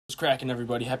What's cracking,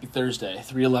 everybody? Happy Thursday.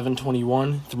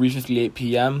 3/11/21, 3:58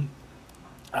 p.m.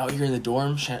 Out here in the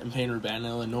dorm, Champaign-Urbana,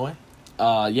 Illinois.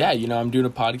 I'm doing a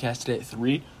podcast today at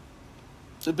 3.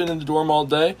 So I've been in the dorm all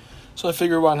day, so I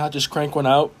figured why not just crank one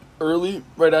out early,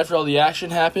 right after all the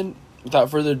action happened. Without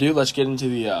further ado, let's get into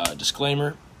the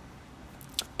disclaimer.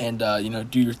 And,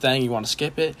 do your thing. You want to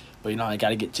skip it, but, I got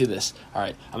to get to this. All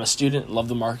right, I'm a student, love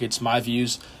the markets, my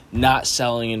views, not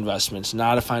selling investments,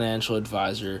 not a financial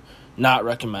advisor, not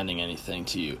recommending anything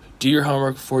to you. Do your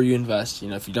homework before you invest.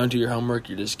 If you don't do your homework,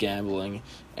 you're just gambling.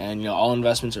 And, all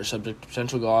investments are subject to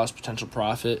potential loss, potential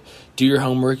profit. Do your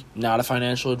homework, not a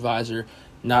financial advisor,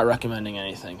 not recommending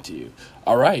anything to you.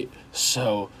 All right,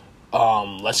 so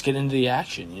let's get into the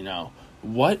action,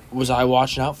 What was I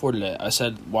watching out for today? I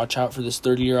said, watch out for this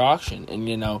 30-year auction. And,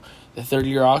 the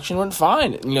 30-year auction went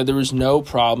fine. There was no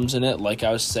problems in it like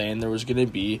I was saying there was going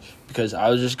to be, because I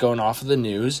was just going off of the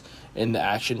news and the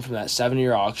action from that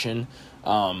 7-year auction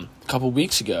a couple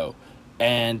weeks ago.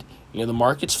 And, the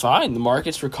market's fine. The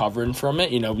market's recovering from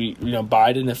it.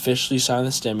 Biden officially signed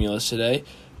the stimulus today.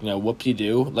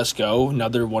 Whoop-de-doo. Let's go.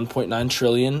 Another $1.9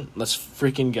 trillion. Let's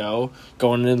freaking go.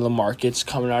 Going into the markets,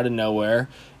 coming out of nowhere.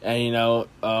 And, I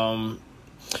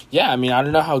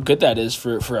don't know how good that is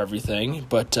for everything,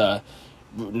 but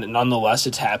nonetheless,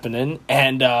 it's happening.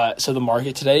 And so the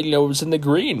market today, was in the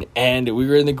green. And we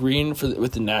were in the green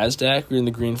with the NASDAQ. We were in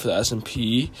the green for the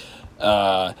S&P.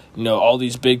 All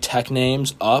these big tech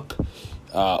names up.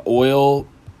 Oil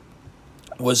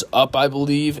was up, I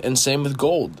believe, and same with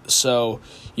gold. So,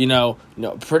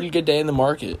 pretty good day in the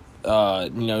market.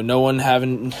 No one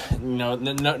having,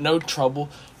 no trouble.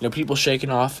 People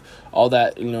shaking off all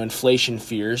that, inflation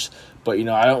fears. But,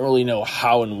 I don't really know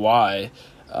how and why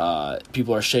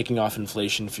people are shaking off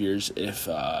inflation fears if,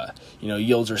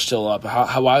 yields are still up.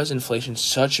 Why was inflation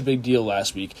such a big deal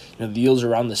last week? The yields are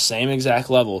around the same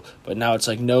exact level, but now it's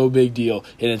like no big deal,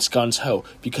 and it's guns-ho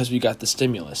because we got the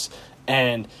stimulus.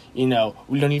 And, we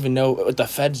don't even know what the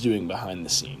Fed's doing behind the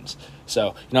scenes.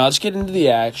 So, let's get into the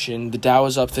action. The Dow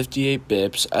is up 58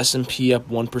 bips, S&P up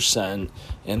 1%,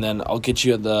 and then I'll get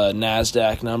you the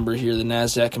NASDAQ number here. The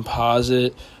NASDAQ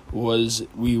composite I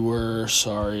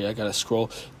gotta scroll,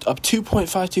 up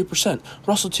 2.52%.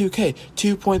 Russell 2K,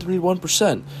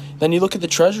 2.31%. Then you look at the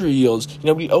Treasury yields.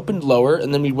 We opened lower,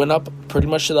 and then we went up pretty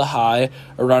much to the high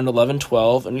around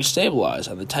 11-12, and we stabilized.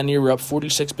 On the 10-year, we're up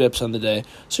 46 bips on the day.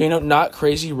 So, not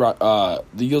crazy. The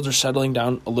yields are settling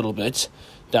down a little bit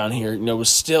down here. It was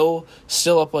still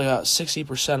up like about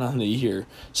 60% on the year.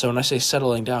 So when I say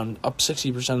settling down, up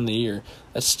 60% on the year,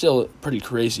 that's still pretty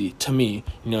crazy to me,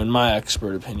 in my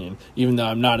expert opinion, even though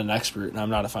I'm not an expert and I'm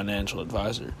not a financial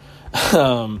advisor.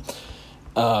 Then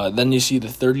you see the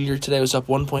 30-year today was up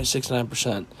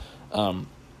 1.69%.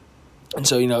 And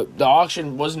so, the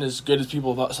auction wasn't as good as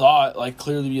people thought, like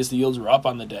clearly because the yields were up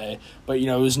on the day. But,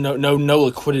 it was no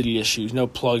liquidity issues, no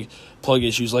plug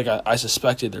issues like I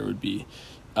suspected there would be.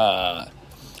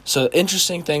 So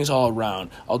interesting things all around.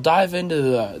 I'll dive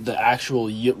into the actual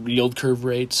yield curve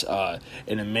rates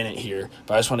in a minute here,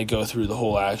 but I just want to go through the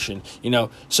whole action.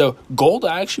 So gold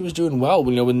actually was doing well.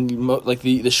 When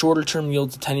the shorter term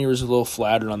yields, the 10-year was a little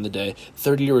flatter on the day,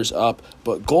 30-year was up,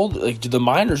 but gold, the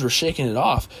miners were shaking it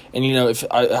off. And if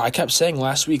I kept saying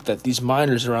last week that these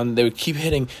miners they would keep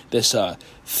hitting this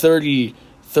 30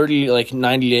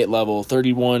 98 level,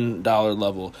 $31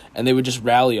 level, and they would just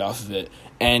rally off of it.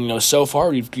 And so far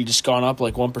we've just gone up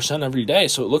like 1% every day.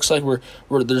 So it looks like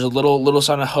there's a little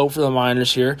sign of hope for the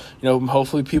miners here.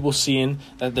 Hopefully people seeing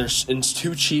that it's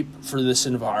too cheap for this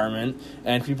environment,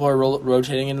 and people are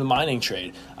rotating into the mining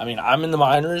trade. I'm in the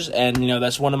miners, and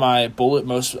that's one of my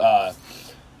the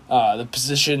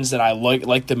positions that I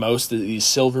like the most. These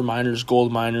silver miners,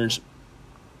 gold miners,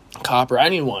 copper,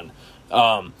 anyone.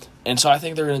 And so I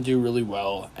think they're going to do really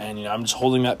well, and I'm just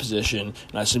holding that position, and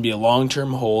that's going to be a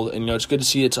long-term hold. And it's good to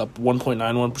see it's up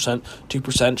 1.91%,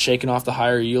 2%, shaking off the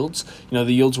higher yields. The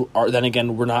yields are then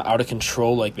again we're not out of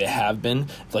control like they have been.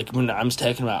 Like when I'm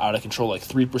talking about out of control, like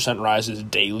 3% rises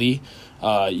daily.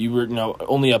 You were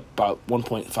only up about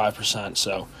 1.5%.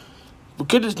 So,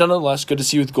 but nonetheless good to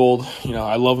see with gold.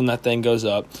 I love when that thing goes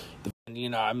up.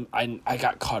 And, I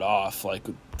got cut off like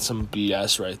some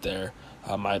BS right there.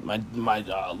 My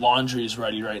laundry is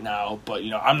ready right now, but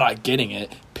I'm not getting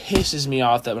it. Pisses me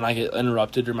off that when I get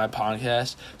interrupted during my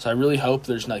podcast. So I really hope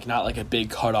there's not like a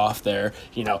big cutoff there.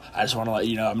 I just want to let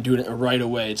you know I'm doing it right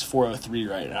away. It's 4:03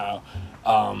 right now.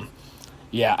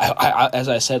 Yeah, I as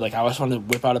I said, like I always wanted to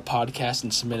whip out a podcast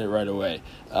and submit it right away.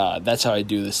 That's how I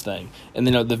do this thing. And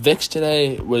then the VIX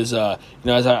today was, as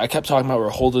I kept talking about, we're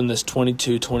holding this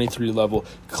 22, 23 level.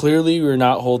 Clearly, we're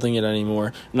not holding it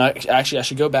anymore. I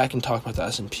should go back and talk about the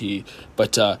S&P.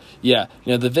 But the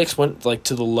VIX went like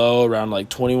to the low around like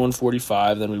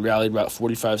 21.45. Then we rallied about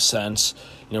 45 cents.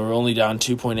 We're only down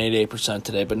 2.88%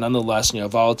 today, but nonetheless,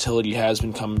 volatility has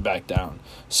been coming back down.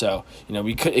 So,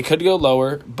 it could go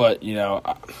lower, but,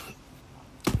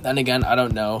 then again, I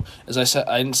don't know. As I said,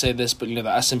 I didn't say this, but, the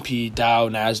S&P, Dow,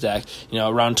 NASDAQ,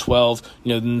 around 12,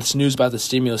 this news about the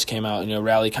stimulus came out,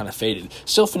 rally kind of faded.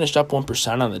 Still finished up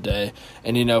 1% on the day.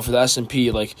 And, for the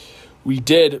S&P, like, we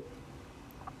did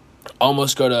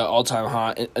almost go to all-time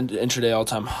high, intraday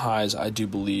all-time highs, I do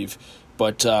believe.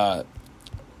 But,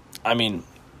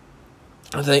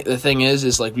 the thing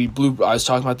is like I was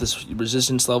talking about this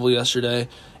resistance level yesterday,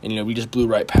 and, we just blew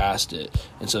right past it.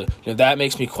 And so, that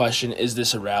makes me question, is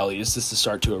this a rally? Is this the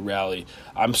start to a rally?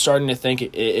 I'm starting to think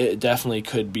it definitely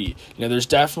could be. There's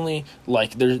definitely,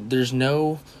 like, there's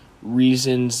no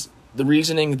reasons. The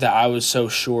reasoning that I was so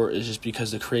short is just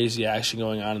because the crazy action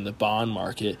going on in the bond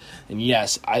market. And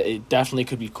yes, it definitely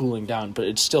could be cooling down, but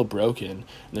it's still broken, and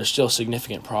there's still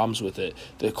significant problems with it.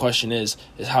 The question is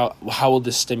how will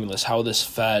this stimulus, how will this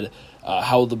Fed,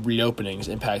 how will the reopenings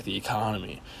impact the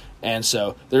economy? And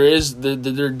so there is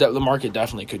the market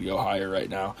definitely could go higher right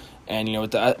now. And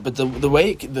the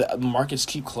way the markets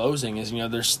keep closing is we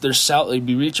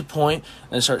reach a point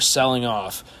and they start selling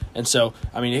off. And so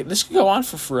this could go on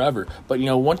for forever. But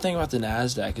one thing about the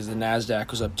NASDAQ is the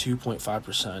NASDAQ was up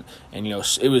 2.5%, and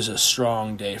it was a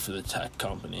strong day for the tech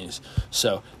companies.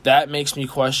 So that makes me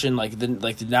question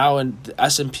the Dow and the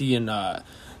S&P and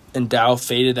Dow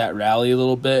faded that rally a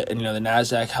little bit, and the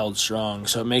NASDAQ held strong.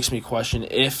 So it makes me question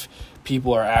if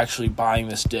people are actually buying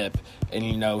this dip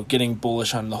and getting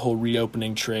bullish on the whole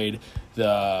reopening trade,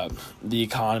 the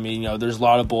economy. There's a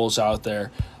lot of bulls out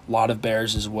there, a lot of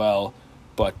bears as well.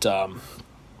 But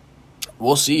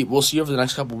we'll see. We'll see over the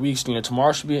next couple of weeks.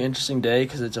 Tomorrow should be an interesting day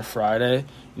because it's a Friday.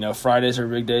 Fridays are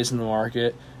big days in the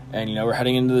market. And, we're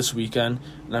heading into this weekend.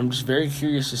 And I'm just very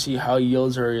curious to see how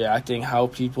yields are reacting,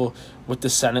 what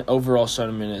the overall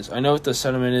sentiment is. I know what the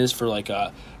sentiment is for,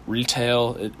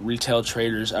 retail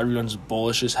traders. Everyone's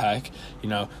bullish as heck.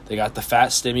 They got the fat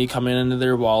stimmy coming into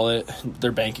their wallet,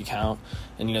 their bank account,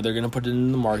 and they're going to put it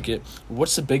in the market.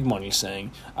 What's the big money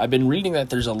saying? I've been reading that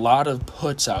there's a lot of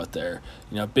puts out there.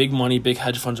 Big money, big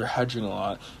hedge funds are hedging a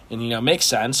lot, and makes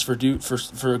sense for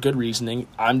a good reasoning.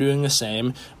 I'm doing the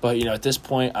same, but at this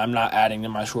point I'm not adding to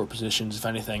my short positions. If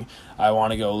anything, I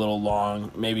want to go a little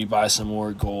long, maybe buy some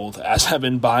more gold, as I've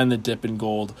been buying the dip in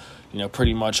gold,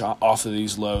 pretty much off of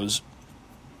these lows.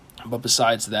 But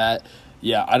besides that,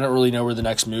 yeah, I don't really know where the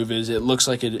next move is. It looks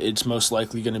like it's most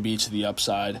likely going to be to the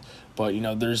upside. But,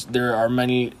 there are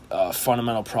many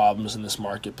fundamental problems in this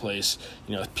marketplace.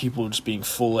 People just being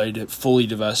fully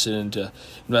invested into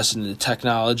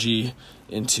technology,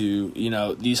 into,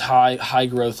 these high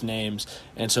growth names.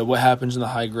 And so what happens when the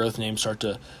high growth names start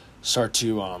to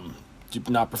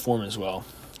not perform as well?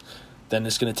 Then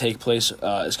it's going to take place.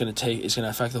 It's going to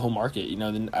affect the whole market.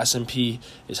 The S&P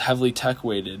is heavily tech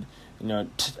weighted.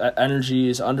 Energy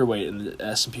is underweight in the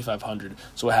S&P 500.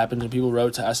 So what happens when people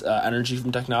rotate to energy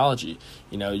from technology?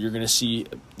 You're going to see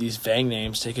these FANG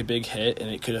names take a big hit, and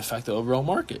it could affect the overall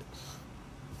market.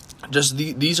 Just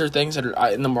these are things that are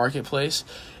in the marketplace.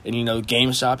 And,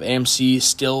 GameStop, AMC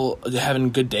still having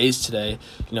good days today.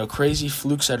 Crazy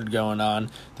flukes that are going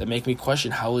on that make me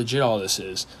question how legit all this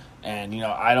is. And,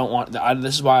 I don't want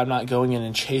this is why I'm not going in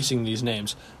and chasing these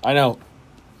names. I know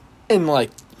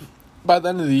by the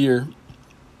end of the year,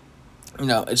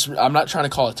 I'm not trying to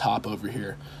call a top over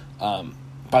here.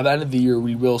 By the end of the year,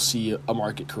 we will see a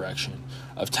market correction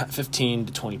of 15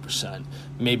 to 20%,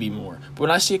 maybe more. But when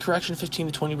I see a correction of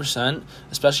 15 to 20%,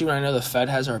 especially when I know the Fed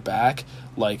has our back,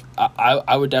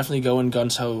 I would definitely go in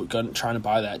gun-ho trying to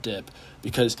buy that dip.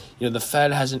 Because, the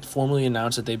Fed hasn't formally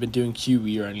announced that they've been doing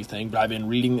QE or anything, but I've been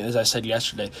reading, as I said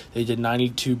yesterday, they did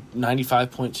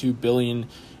 $95.2 billion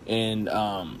in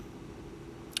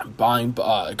buying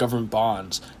government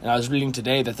bonds. And I was reading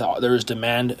today that there is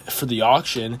demand for the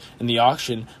auction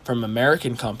from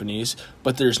American companies,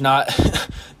 but there's not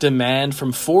demand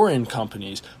from foreign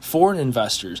companies, foreign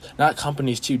investors, not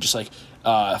companies too, just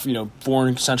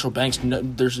foreign central banks. No,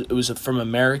 it was from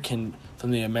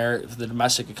from the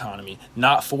domestic economy,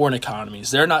 not foreign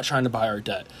economies. They're not trying to buy our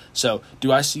debt. So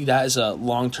do I see that as a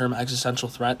long-term existential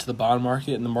threat to the bond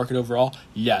market and the market overall?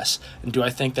 Yes. And do I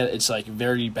think that it's like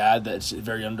very bad, that it's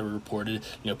very underreported?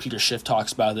 Peter Schiff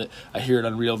talks about it. I hear it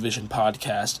on Real Vision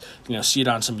podcast. See it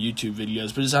on some YouTube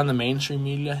videos. But is it on the mainstream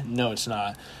media? No, it's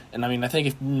not. And I think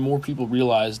if more people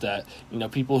realize that,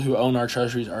 people who own our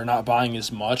treasuries are not buying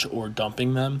as much or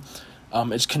dumping them,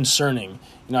 it's concerning.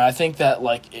 I think that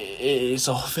it's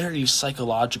a very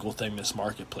psychological thing, this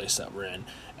marketplace that we're in.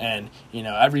 And,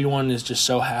 everyone is just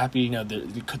so happy,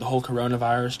 the whole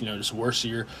coronavirus, just worst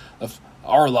year of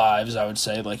our lives, I would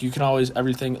say. You can always,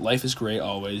 life is great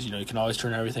always, you can always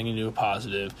turn everything into a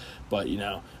positive. But,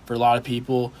 for a lot of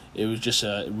people, it was just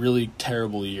a really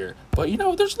terrible year. But,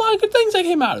 there's a lot of good things that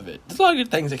came out of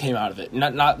it.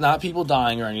 Not people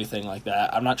dying or anything like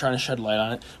that. I'm not trying to shed light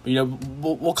on it. But,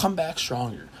 we'll come back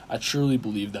stronger. I truly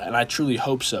believe that. And I truly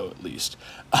hope so, at least.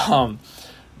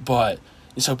 But...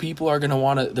 So people are gonna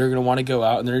want to go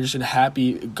out, and they're just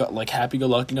happy-go-lucky,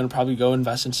 gonna probably go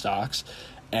invest in stocks,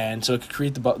 and so it could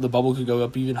create the bubble could go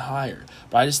up even higher.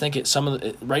 But I just think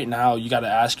right now you got to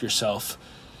ask yourself.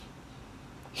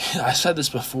 I said this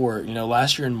before,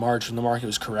 last year in March when the market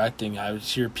was correcting, I would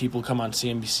hear people come on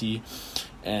CNBC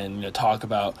and talk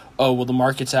about, the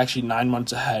market's actually 9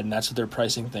 months ahead, and that's what they're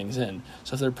pricing things in.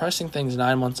 So if they're pricing things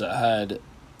 9 months ahead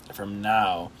from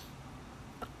now,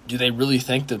 do they really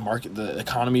think the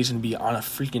economy is going to be on a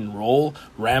freaking roll,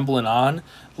 rambling on?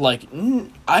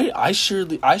 I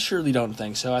surely don't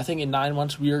think so. I think in 9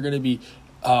 months we are going to be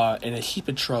in a heap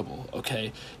of trouble.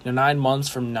 Okay, 9 months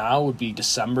from now would be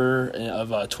December of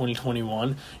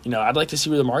 2021. I'd like to see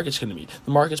where the market's going to be.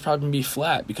 The market's probably going to be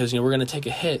flat because we're going to take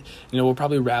a hit. We'll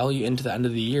probably rally into the end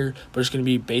of the year, but it's going to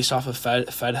be based off of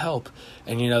Fed help,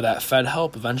 and that Fed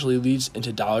help eventually leads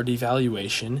into dollar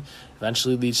devaluation,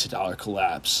 eventually leads to dollar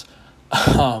collapse.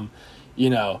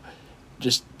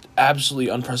 Just absolutely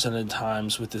unprecedented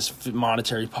times with this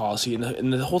monetary policy,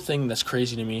 and the whole thing that's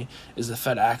crazy to me is the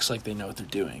Fed acts like they know what they're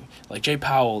doing. Like Jay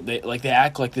Powell, they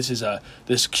act like this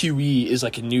QE is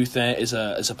like a new thing, is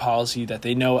a policy that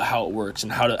they know how it works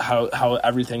and how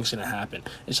everything's gonna happen.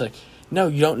 It's like, no,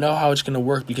 you don't know how it's gonna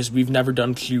work because we've never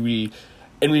done QE,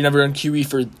 and we've never done QE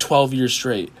for 12 years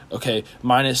straight. Okay,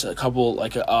 minus a couple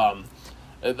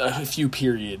a few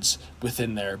periods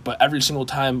within there, but every single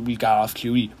time we got off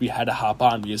QE, we had to hop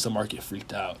on because the market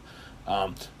freaked out.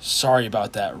 Sorry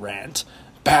about that rant.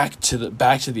 Back to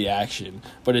the action.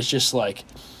 But it's just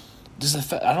does the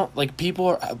Fed?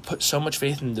 People put so much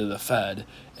faith into the Fed,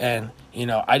 and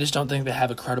I just don't think they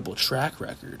have a credible track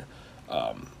record.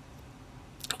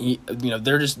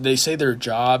 They say their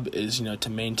job is to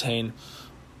maintain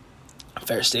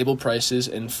fair, stable prices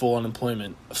and full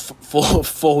employment,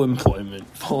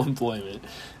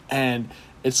 and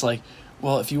it's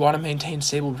well, if you want to maintain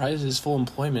stable prices, full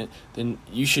employment, then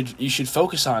you should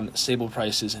focus on stable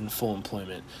prices and full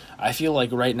employment. I feel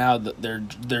like right now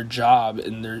their job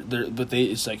and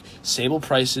it's stable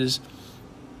prices,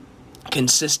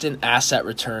 consistent asset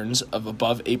returns of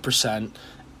above 8%.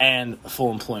 And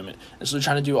full employment. And so they're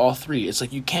trying to do all three. It's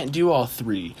you can't do all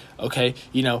three, okay?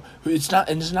 It's not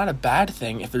a bad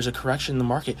thing if there's a correction in the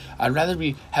market. I'd rather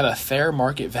have a fair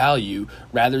market value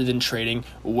rather than trading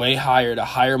way higher at a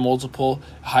higher multiple,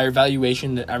 higher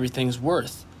valuation than everything's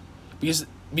worth. Because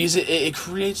it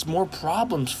creates more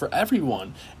problems for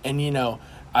everyone. And,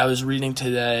 I was reading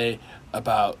today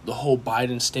about the whole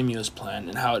Biden stimulus plan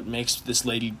and how it makes this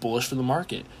lady bullish for the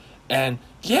market. And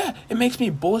yeah, it makes me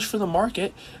bullish for the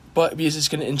market, but because it's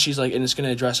gonna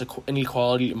address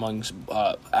inequality amongst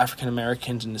African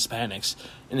Americans and Hispanics,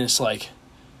 and it's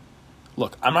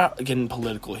look, I'm not getting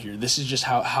political here. This is just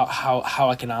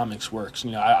how economics works.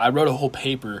 I wrote a whole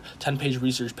paper, 10-page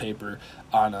research paper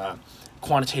on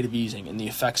quantitative easing and the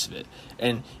effects of it,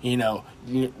 and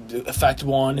effect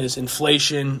 1 is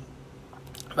inflation,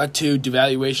 effect 2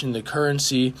 devaluation of the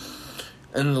currency.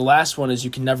 And the last one is you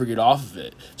can never get off of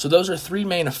it. So those are 3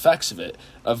 main effects of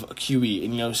QE.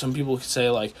 And, some people could say,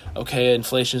 okay,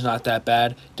 inflation's not that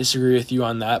bad. Disagree with you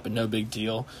on that, but no big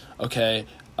deal. Okay,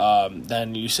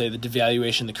 then you say the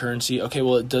devaluation of the currency. Okay,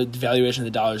 well, the devaluation of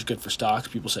the dollar is good for stocks.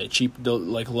 People say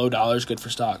low dollar is good for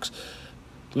stocks.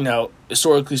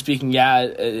 Historically speaking, yeah,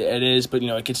 it is, but,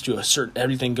 it gets to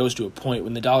everything goes to a point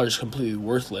when the dollar is completely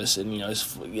worthless and,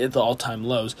 it's at the all-time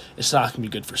lows, it's not going to be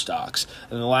good for stocks.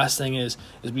 And the last thing is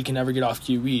we can never get off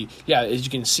QE. Yeah, as you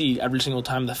can see, every single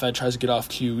time the Fed tries to get off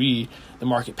QE, the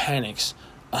market panics.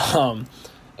 And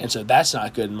so that's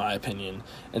not good in my opinion.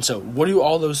 And so what do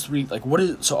all those three,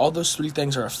 so all those 3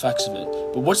 things are effects of it.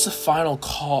 But what's the final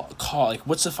call?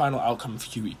 What's the final outcome of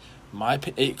QE?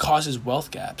 it causes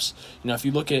wealth gaps. If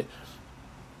you look at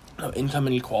income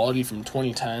inequality from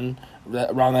 2010,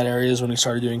 around that area is when we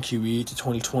started doing QE, to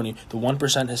 2020, the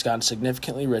 1% has gotten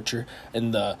significantly richer,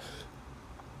 and the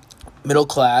middle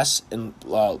class and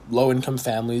low income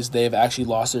families, they have actually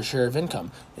lost their share of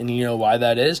income. And you know why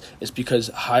that is? It's because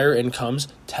higher incomes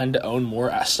tend to own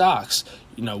more stocks.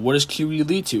 What does QE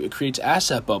lead to? It creates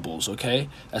asset bubbles, okay?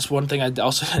 That's one thing I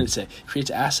also had to say. It creates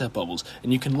asset bubbles,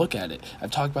 and you can look at it.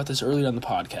 I've talked about this earlier on the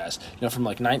podcast. From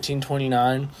like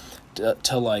 1929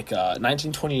 to like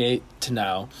 1928 to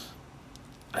now,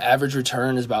 average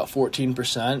return is about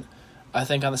 14%, I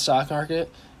think, on the stock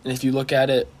market. And if you look at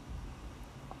it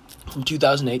from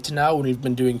 2008 to now, when we've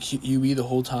been doing QE the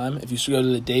whole time, if you go to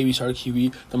the day we started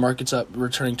QE, the market's up,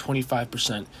 returning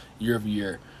 25% year over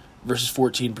year versus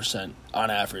 14%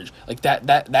 on average. Like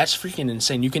that's freaking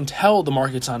insane. You can tell the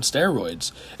market's on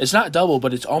steroids. It's not double,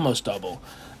 but it's almost double.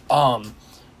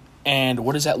 And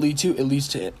what does that lead to? It leads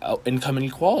to income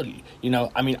inequality.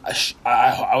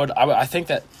 I think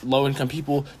that low income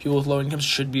people with low incomes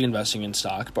should be investing in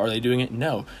stock, but are they doing it?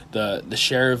 No. The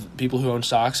share of people who own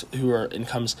stocks who are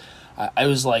incomes, I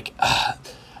was like,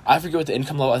 I forget what the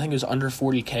income level. I think it was under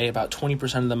 40K. About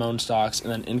 20% of them own stocks,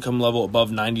 and then income level above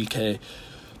 90K.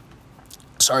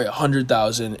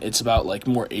 100,000. It's about like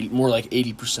more like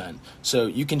 80%. So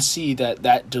you can see that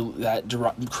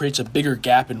creates a bigger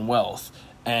gap in wealth.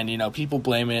 And, people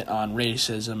blame it on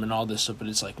racism and all this stuff, but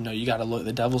it's like, no, you got to look.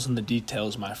 The devil's in the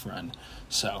details, my friend.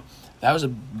 So that was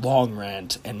a long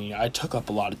rant, and, I took up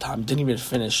a lot of time. Didn't even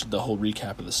finish the whole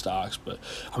recap of the stocks, but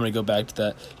I'm going to go back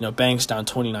to that. Banks down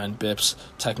 29 bips,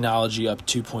 technology up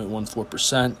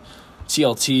 2.14%.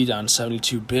 TLT down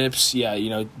 72 bips.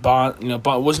 Yeah, bond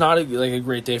was not a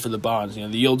great day for the bonds. The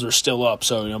yields are still up,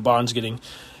 so, bonds getting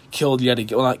killed yet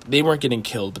again. Well, they weren't getting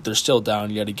killed, but they're still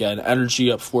down yet again.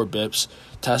 Energy up 4 bips.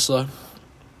 Tesla,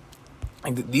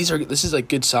 this is like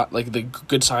good the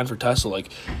good sign for Tesla. Like,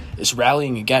 it's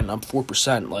rallying again, up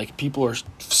 4%. Like, people are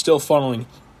still funneling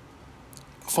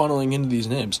into these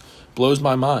names. Blows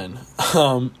my mind.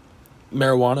 Marijuana,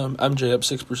 MJ up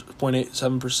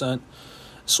 6.87%.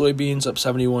 Soybeans up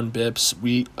 71 bips,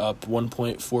 wheat up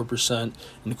 1.4%,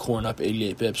 and corn up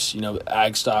 88 bips.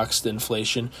 Ag stocks, the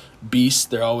inflation beast,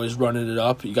 they're always running it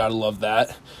up. You gotta love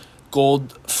that.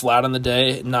 Gold flat on the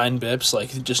day, 9 bips, like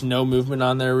just no movement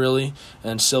on there really.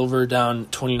 And silver down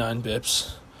 29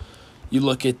 bips. You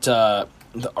look at the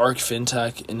ARK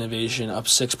FinTech innovation up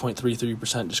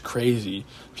 6.33%, just crazy.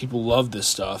 People love this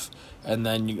stuff. And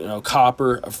then,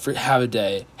 copper, have a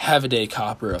day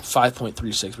copper up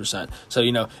 5.36%.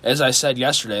 So, as I said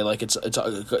yesterday, like it's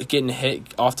getting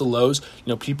hit off the lows.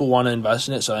 People want to invest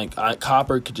in it. So I think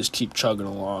copper could just keep chugging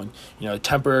along.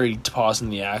 Temporary pause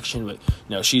in the action,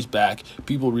 but, she's back.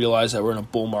 People realize that we're in a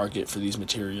bull market for these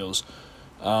materials.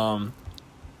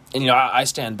 And, I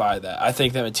stand by that. I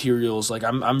think that materials, like,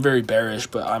 I'm very bearish,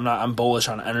 but I'm bullish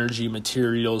on energy,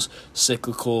 materials,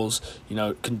 cyclicals,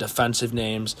 defensive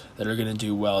names that are going to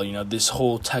do well. This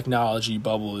whole technology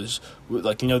bubble is,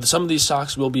 like, some of these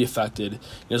stocks will be affected.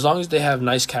 As long as they have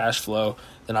nice cash flow,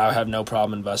 then I have no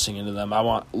problem investing into them. I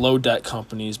want low debt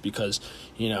companies because,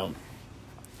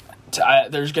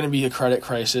 there's going to be a credit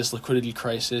crisis, liquidity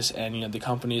crisis, and the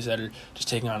companies that are just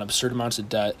taking on absurd amounts of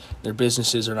debt, their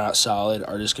businesses are not solid,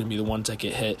 are just going to be the ones that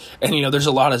get hit. And there's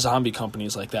a lot of zombie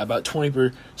companies like that. About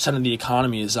 20% of the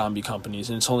economy is zombie companies,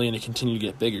 and it's only going to continue to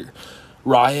get bigger.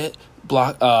 Riot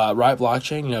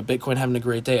blockchain, Bitcoin having a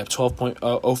great day, up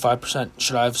 12.05%.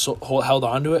 Should I have held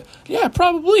on to it? Yeah,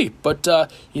 probably. But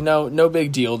no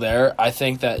big deal there. I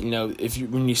think that if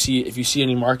you see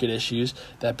any market issues,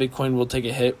 that Bitcoin will take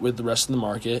a hit with the rest of the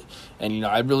market. And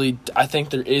I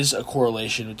think there is a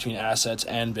correlation between assets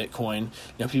and Bitcoin.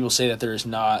 People say that there is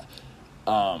not.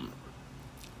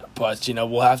 But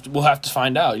we'll have to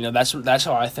find out. That's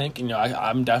how I think.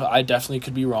 I definitely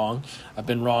could be wrong. I've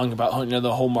been wrong about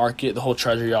the whole market, the whole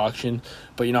treasury auction.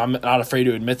 But I'm not afraid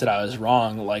to admit that I was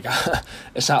wrong. Like,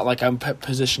 it's not like I'm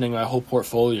positioning my whole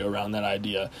portfolio around that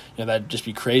idea. That'd just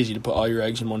be crazy to put all your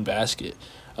eggs in one basket.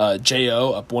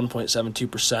 JO up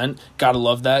 1.72%. Gotta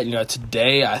love that.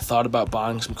 Today I thought about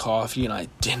buying some coffee and I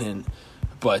didn't.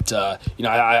 But,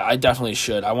 I definitely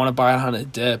should. I want to buy it on a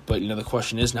dip, but, the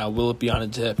question is now, will it be on a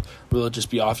dip? Will it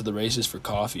just be off to the races for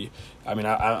coffee? I mean,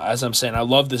 as I'm saying, I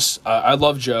love this. I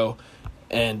love Joe,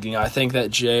 and, I think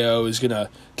that JO is going to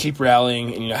keep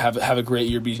rallying and, have a great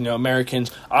year. Because,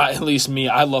 Americans, at least me,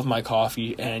 I love my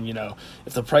coffee, and,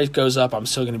 if the price goes up, I'm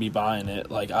still going to be buying it.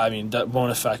 Like, that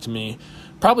won't affect me.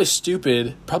 Probably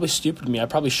stupid of me. I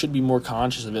probably should be more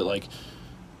conscious of it, like,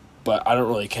 but I don't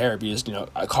really care because,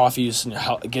 coffee is,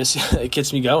 it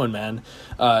gets me going, man.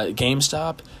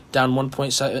 GameStop down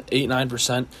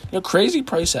 1.89%. Crazy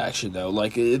price action though.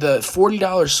 Like the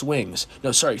 $40 swings.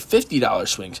 No, sorry, $50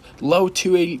 swings. Low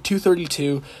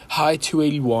 232, high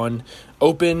 281,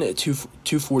 open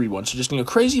 241. So just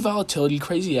crazy volatility,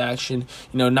 crazy action.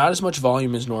 Not as much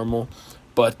volume as normal,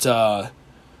 but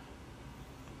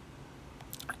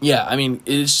yeah, I mean,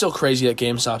 it is still crazy that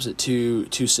GameStop's at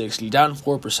 260, down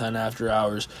 4% after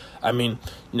hours. I mean,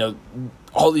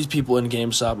 all these people in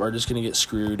GameStop are just going to get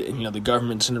screwed, and, the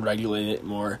government's going to regulate it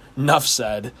more. Enough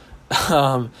said.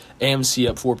 AMC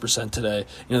up 4% today.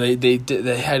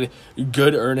 They had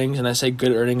good earnings, and I say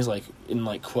good earnings like in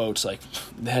quotes, like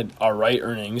they had all right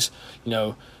earnings,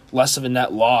 less of a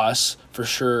net loss for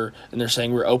sure, and they're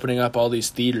saying we're opening up all these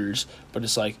theaters, but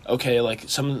it's like, okay, like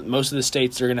most of the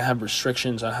states, they're going to have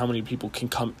restrictions on how many people can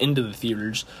come into the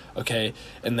theaters, okay,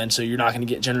 and then so you're not going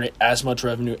to generate as much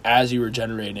revenue as you were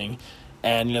generating,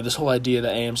 and this whole idea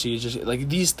that AMC is just like,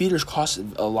 these theaters cost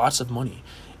lots of money.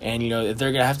 And, if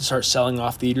they're going to have to start selling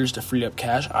off theaters to free up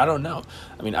cash, I don't know.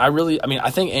 I mean, I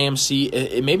think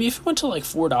AMC, maybe if it went to like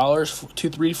 $4, $2,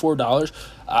 $3, $4,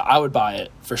 I would buy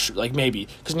it for sure. Like maybe,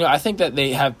 because, I think that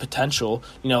they have potential,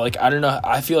 like, I don't know.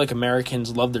 I feel like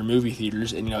Americans love their movie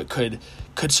theaters and, it could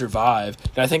survive.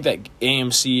 And I think that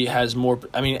AMC has more,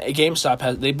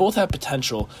 GameStop they both have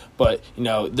potential, but,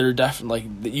 they're definitely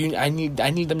like, I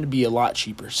need them to be a lot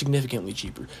cheaper, significantly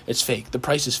cheaper. It's fake. The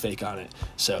price is fake on it.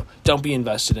 So don't be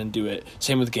invested and do it.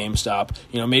 Same with GameStop.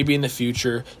 Maybe in the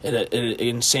future at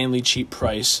an insanely cheap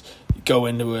price, go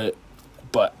into it.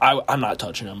 But I'm not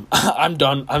touching them. I'm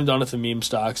done with the meme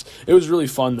stocks. It was really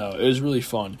fun though. It was really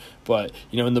fun. But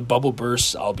in the bubble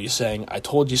bursts, I'll be saying, "I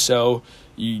told you so."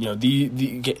 I'll be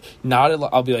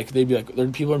like, people are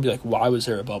gonna be like, "Why was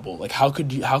there a bubble? Like, how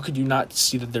could you not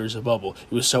see that there was a bubble?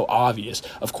 It was so obvious."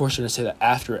 Of course, you're gonna say that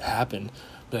after it happened.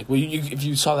 Be like, well, if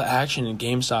you saw the action in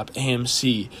GameStop,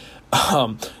 AMC,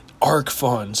 ARK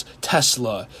Funds,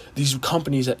 Tesla, these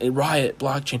companies at Riot,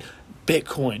 Blockchain,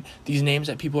 Bitcoin, these names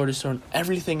that people are just throwing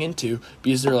everything into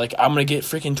because they're like, I'm going to get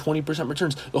freaking 20%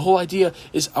 returns. The whole idea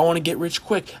is I want to get rich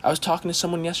quick. I was talking to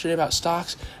someone yesterday about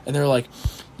stocks, and they're like,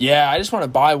 yeah, I just want to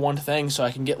buy one thing so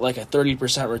I can get like a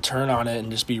 30% return on it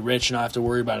and just be rich and not have to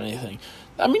worry about anything.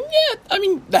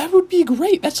 That would be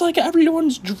great. That's like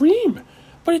everyone's dream.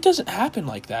 But it doesn't happen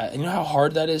like that. And you know how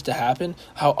hard that is to happen?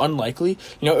 How unlikely?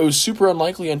 It was super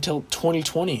unlikely until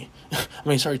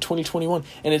 2021.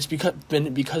 And it's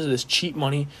because of this cheap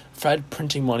money, Fed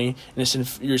printing money,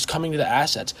 and you're just coming to the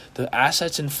assets. The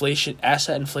asset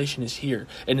inflation is here.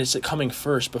 And it's coming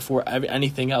first before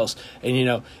anything else.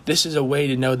 And, this is a way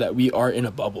to know that we are in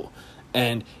a bubble.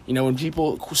 And, when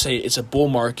people say it's a bull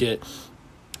market,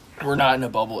 we're not in a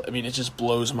bubble. It just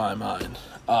blows my mind.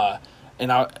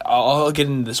 And I'll get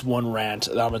into this one rant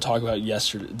that I'm going to talk about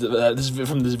yesterday. This is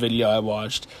from this video I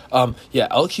watched.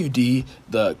 LQD,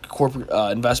 the corporate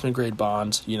investment grade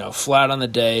bonds, flat on the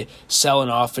day, selling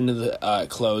off into the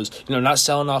close. Not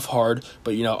selling off hard,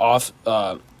 but off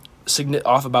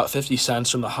about 50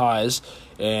 cents from the highs.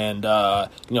 And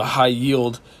high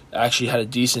yield actually had a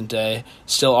decent day,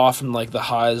 still off in like the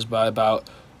highs by about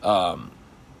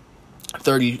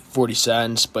 30-40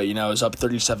 cents, but it was up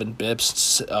 37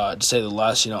 bips to say the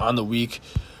less. On the week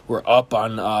we're up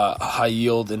on high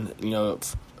yield, and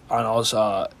on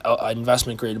all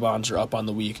investment grade bonds are up on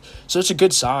the week, so it's a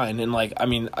good sign. And I just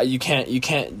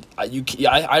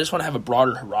want to have a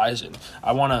broader horizon.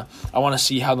 I want to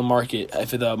see how the market,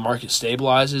 if the market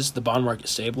stabilizes, the bond market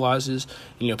stabilizes,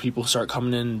 people start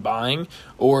coming in and buying,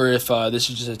 or if this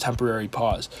is just a temporary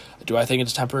pause. Do I think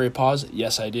it's a temporary pause?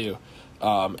 Yes, I do.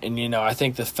 I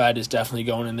think the Fed is definitely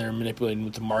going in there and manipulating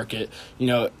with the market.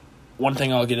 One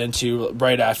thing I'll get into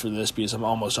right after this, because I'm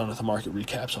almost done with the market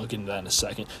recap, so I'll get into that in a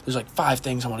second. There's like 5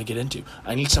 things I want to get into.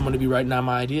 I need someone to be writing down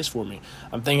my ideas for me.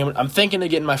 I'm thinking of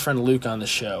getting my friend Luke on the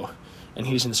show, and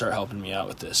he's going to start helping me out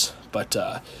with this. But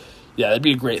yeah, that'd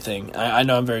be a great thing. I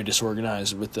know I'm very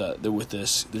disorganized with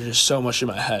this. There's just so much in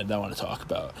my head that I want to talk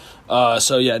about.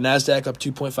 NASDAQ up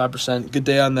 2.5%. Good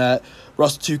day on that.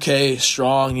 Russell 2K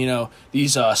strong.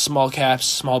 These small caps,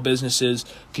 small businesses,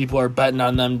 people are betting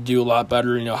on them to do a lot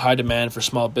better. High demand for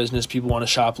small business. People want to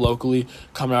shop locally.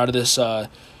 Coming out of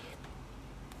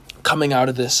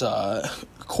this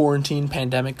quarantine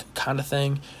pandemic kind of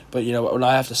thing. But what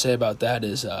I have to say about that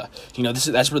is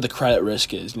that's where the credit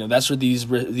risk is. That's where these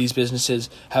businesses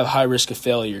have high risk of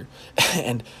failure,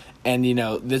 and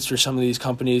that's where some of these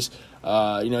companies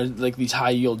like these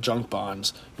high yield junk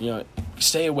bonds.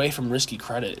 Stay away from risky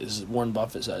credit, as Warren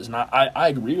Buffett says. And I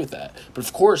agree with that. But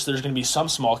of course, there's going to be some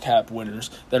small cap winners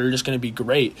that are just going to be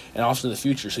great and off to the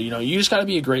future. So, you just got to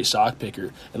be a great stock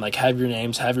picker and like have your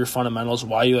names, have your fundamentals,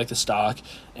 why you like the stock.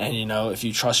 And, if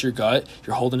you trust your gut,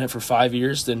 you're holding it for 5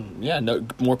 years, then no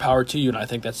more power to you. And I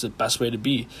think that's the best way to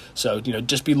be. So,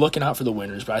 just be looking out for the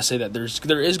winners. But I say that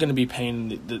there is going to be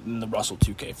pain in the Russell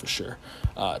 2K for sure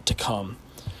to come.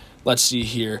 Let's see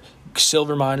here.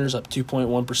 Silver miners up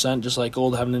 2.1%, just like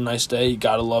gold, having a nice day. You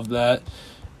got to love that.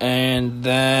 And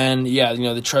then,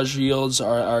 the treasury yields, I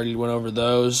already went over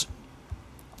those.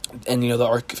 And, the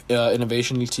ARK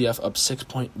Innovation ETF up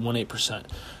 6.18%.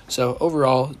 So,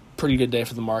 overall, pretty good day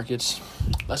for the markets.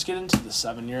 Let's get into the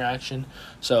 7-year action.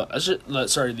 So,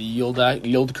 the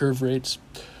yield curve rates.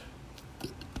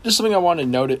 Just something I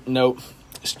wanted to note.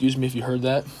 Excuse me if you heard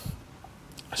that.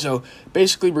 So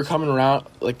basically, we're coming around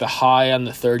like the high on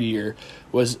the 30-year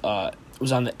was on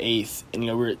the 8th, and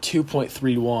we're at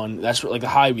 2.31. That's what, like the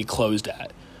high we closed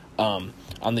at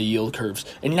on the yield curves,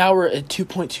 and now we're at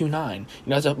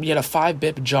 2.29. We had a 5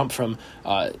 bip jump from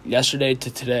yesterday to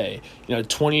today.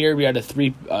 20-year we had a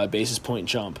 3 basis point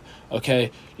jump.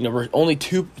 Okay, we're only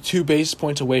two basis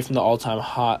points away from the all-time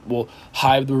high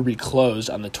where we closed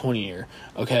on the 20-year.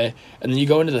 Okay, and then you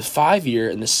go into the 5-year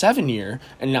and the 7-year,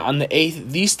 and on the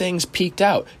 8th, these things peaked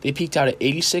out. They peaked out at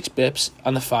 86 bips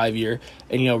on the 5-year,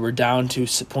 and we're down to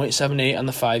 0.78 on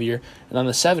the 5-year, and on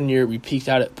the 7-year we peaked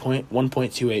out at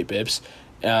 1.28 bips.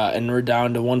 And we're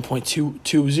down to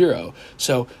 1.220.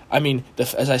 So,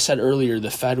 as I said earlier, the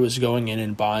Fed was going in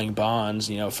and buying bonds,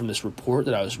 from this report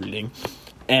that I was reading.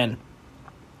 And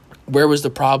where was the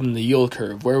problem? The yield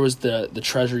curve. Where was the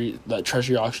treasury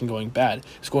auction going bad?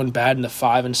 It's going bad in the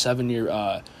 5 and 7 year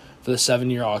for the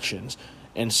 7-year auctions.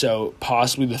 And so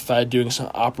possibly the Fed doing some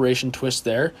operation twist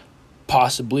there.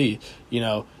 Possibly,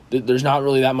 there's not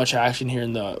really that much action here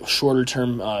in the shorter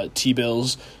term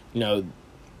T-bills.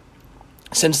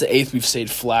 Since the 8th, we've stayed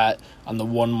flat on the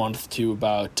 1 month to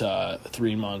about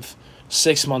 3 month.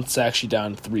 6 months actually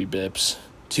down 3 bips,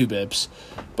 2 bips,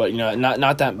 but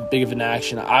not that big of an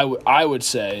action. I would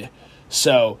say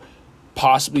so.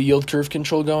 Possibly yield curve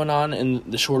control going on in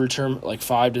the shorter term, like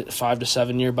 5 to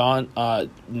 7 year bond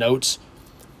notes.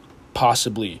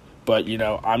 Possibly, but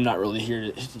I'm not really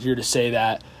here to say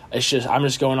that. I'm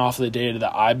just going off of the data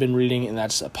that I've been reading, and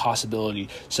that's a possibility.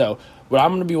 So what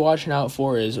I'm going to be watching out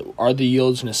for is, are the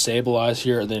yields going to stabilize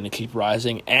here? Are they going to keep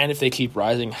rising? And if they keep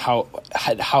rising, how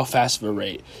fast of a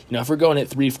rate? If we're going at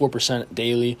 3-4%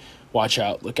 daily, watch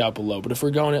out, look out below. But if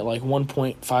we're going at like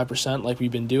 1.5% like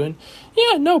we've been doing,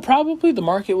 probably the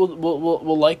market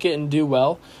will like it and do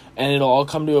well. And it'll all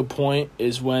come to a point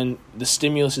is when the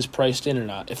stimulus is priced in or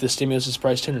not. If the stimulus is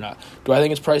priced in or not. Do I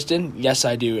think it's priced in? Yes,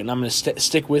 I do. And I'm going to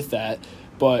stick with that.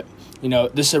 But,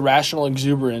 this irrational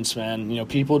exuberance, man,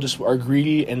 people just are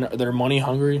greedy and they're money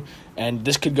hungry. And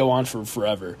this could go on for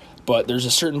forever. But there's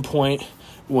a certain point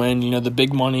when, the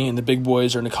big money and the big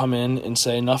boys are going to come in and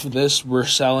say, enough of this, we're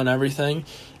selling everything.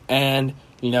 And,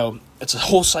 it's a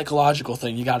whole psychological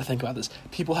thing. You got to think about this.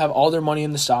 People have all their money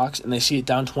in the stocks and they see it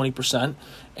down 20%.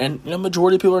 And,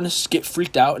 majority of people are going to get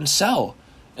freaked out and sell.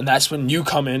 And that's when you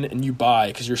come in and you buy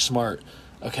because you're smart.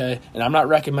 Okay? And I'm not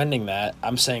recommending that.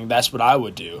 I'm saying that's what I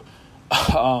would do.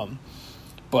 But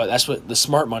that's what the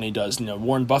smart money does.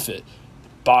 Warren Buffett,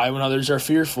 buy when others are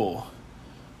fearful.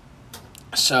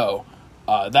 So,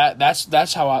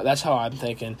 that's how I'm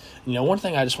thinking. One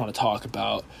thing I just want to talk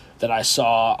about that I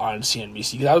saw on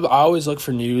CNBC, because I always look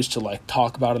for news to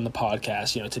talk about in the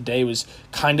podcast. Today was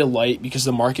kind of light because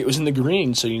the market was in the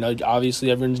green, so obviously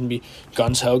everyone's gonna be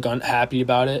gung-ho, happy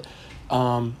about it,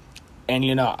 and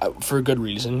for a good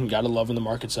reason. You gotta love when the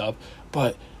market's up.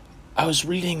 But I was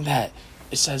reading that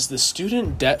it says the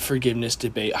student debt forgiveness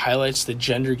debate highlights the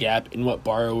gender gap in what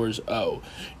borrowers owe,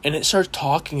 and it starts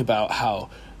talking about how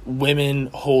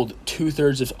women hold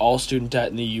 2/3 of all student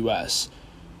debt in the U.S.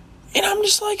 And I'm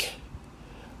just like,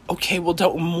 okay, well,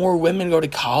 don't more women go to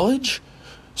college?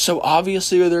 So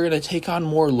obviously they're going to take on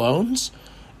more loans?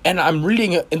 And I'm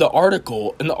reading in the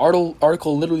article, and the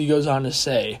article literally goes on to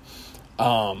say,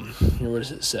 here, what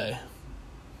does it say?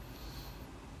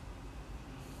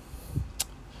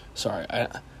 Sorry,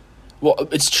 well,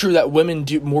 it's true that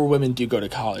more women do go to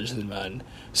college than men.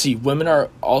 See, women are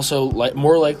also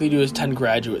more likely to attend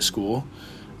graduate school,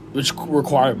 which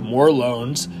require more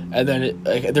loans, and then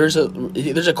there's a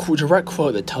direct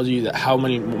quote that tells you that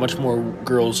much more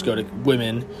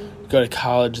women go to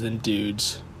college than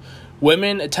dudes.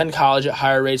 Women attend college at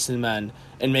higher rates than men,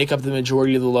 and make up the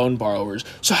majority of the loan borrowers.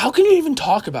 So how can you even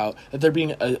talk about that there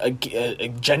being a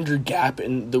gender gap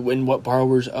in what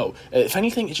borrowers owe? If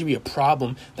anything, it should be a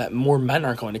problem that more men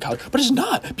aren't going to college. But it's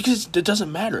not, because it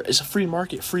doesn't matter. It's a free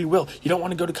market, free will. You don't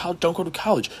want to go to college, don't go to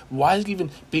college. Why is it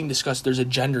even being discussed there's a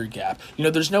gender gap?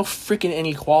 There's no freaking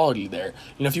inequality there.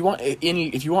 If you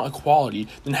want equality,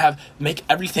 then make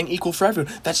everything equal for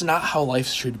everyone. That's not how life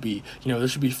should be. There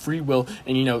should be free will,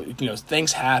 and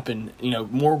things happen.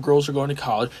 More girls are going to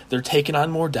college. They're taking on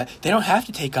more debt. They don't have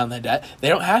to take on the debt. They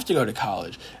don't have to go to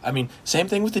college. Same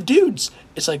thing with the dudes.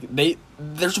 It's like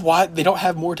there's why they don't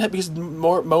have more debt, because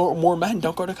more men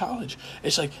don't go to college.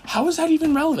 It's like, how is that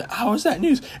even relevant? How is that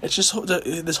news? It's just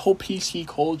this whole PC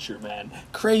culture, man.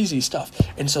 Crazy stuff.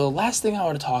 And so the last thing I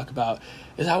want to talk about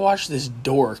is I watched this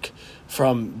dork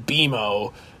from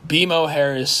BMO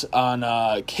Harris on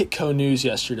Kitco News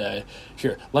yesterday.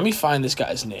 Here, let me find this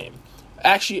guy's name.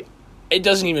 Actually, it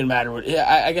doesn't even matter what.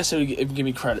 I guess it would give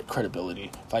me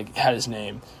credibility if I had his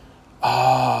name.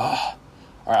 All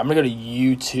right, I'm gonna go to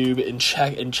YouTube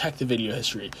and check the video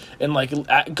history and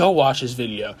go watch his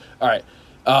video. All right,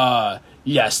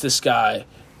 yes, this guy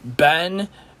Brian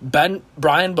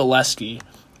Bolesky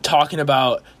talking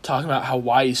about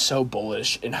why he's so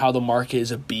bullish and how the market is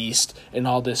a beast and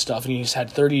all this stuff, and he's had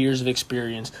 30 years of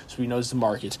experience, so he knows the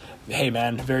markets. Hey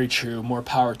man, very true. More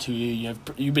power to you.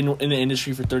 You've been in the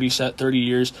industry for 30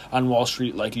 years on Wall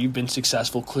Street. You've been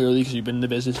successful clearly because you've been in the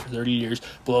business for 30 years.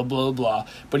 Blah blah blah.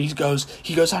 But he goes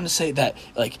on to say that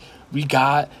we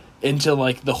got into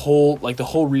the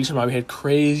whole reason why we had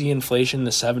crazy inflation in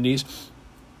the 70s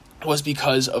was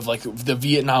because of the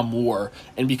Vietnam War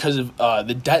and because of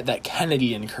the debt that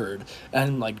Kennedy incurred.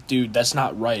 And dude, that's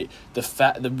not right.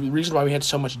 The reason why we had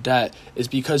so much debt is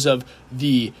because of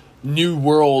the New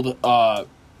World the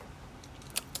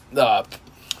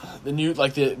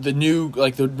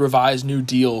revised New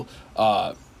Deal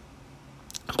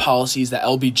policies that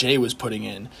LBJ was putting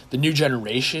in. The New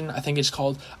Generation, I think it's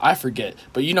called. I forget,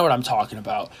 but you know what I'm talking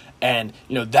about. And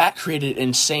that created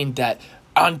insane debt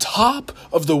on top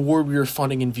of the war we were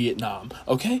funding in Vietnam,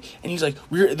 okay? And he's like,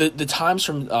 the times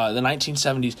from the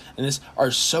 1970s and this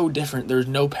are so different. There's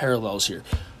no parallels here.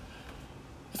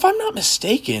 If I'm not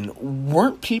mistaken,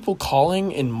 weren't people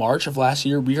calling in March of last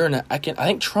year, I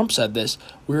think Trump said this,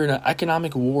 we were in an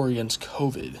economic war against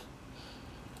COVID.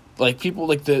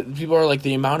 People are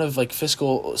the amount of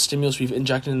fiscal stimulus we've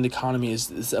injected in the economy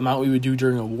is the amount we would do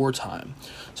during a wartime.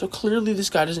 So clearly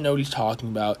this guy doesn't know what he's talking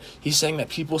about. He's saying that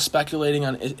people speculating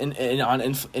on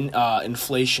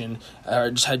inflation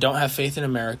just don't have faith in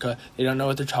America. They don't know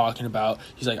what they're talking about.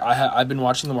 He's like, I've been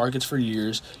watching the markets for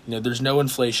years. There's no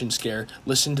inflation scare.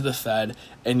 Listen to the Fed.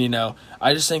 And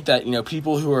I just think that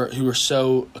people who are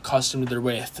so accustomed to their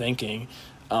way of thinking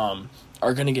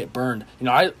are going to get burned.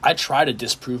 I try to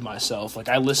disprove myself.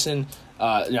 I listen,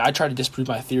 I try to disprove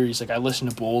my theories. I listen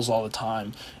to bulls all the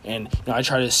time, and I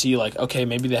try to see okay,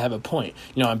 maybe they have a point.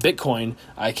 On Bitcoin,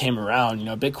 I came around.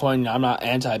 Bitcoin, I'm not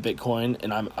anti-Bitcoin,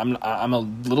 and I'm a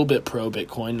little bit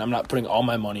pro-Bitcoin. I'm not putting all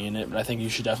my money in it, but I think you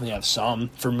should definitely have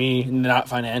some. For me, not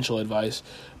financial advice,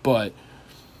 but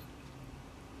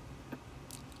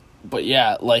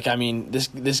yeah,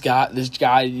 this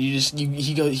guy,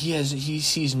 he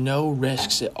sees no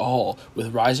risks at all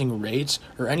with rising rates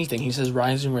or anything. He says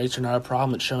rising rates are not a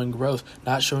problem. It's showing growth,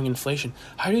 not showing inflation.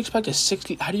 How do you explain a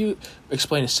 60%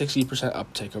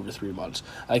 uptick over 3 months?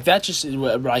 That just is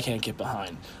what I can't get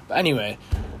behind. But anyway,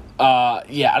 I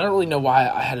don't really know why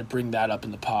I had to bring that up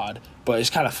in the pod, but it's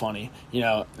kind of funny.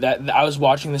 That I was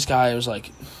watching this guy. I was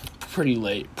pretty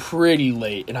late,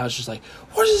 and I was just like,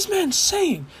 what is this man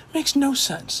saying? Makes no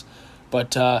sense.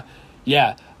 But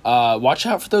watch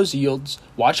out for those yields,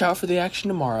 watch out for the action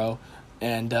tomorrow,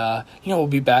 and we'll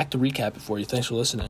be back to recap it for you. Thanks for listening.